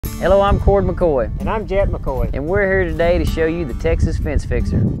Hello, I'm Cord McCoy. And I'm Jet McCoy. And we're here today to show you the Texas Fence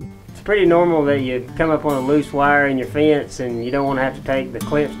Fixer. It's pretty normal that you come up on a loose wire in your fence and you don't want to have to take the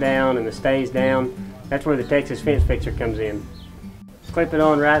clips down and the stays down. That's where the Texas Fence Fixer comes in. Clip it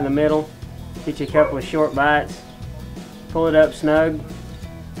on right in the middle, get you a couple of short bites, pull it up snug,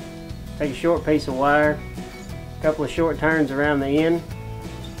 take a short piece of wire, a couple of short turns around the end,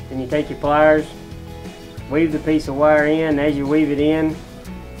 and you take your pliers, weave the piece of wire in. As you weave it in,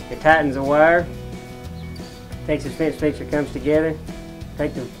 it tightens the wire. Texas Fence Fixer comes together.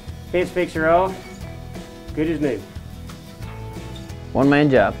 Take the fence fixer off, good as new. One-man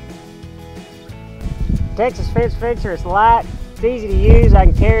job. Texas Fence Fixer is light, it's easy to use. I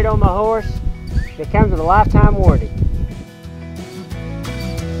can carry it on my horse. It comes with a lifetime warranty.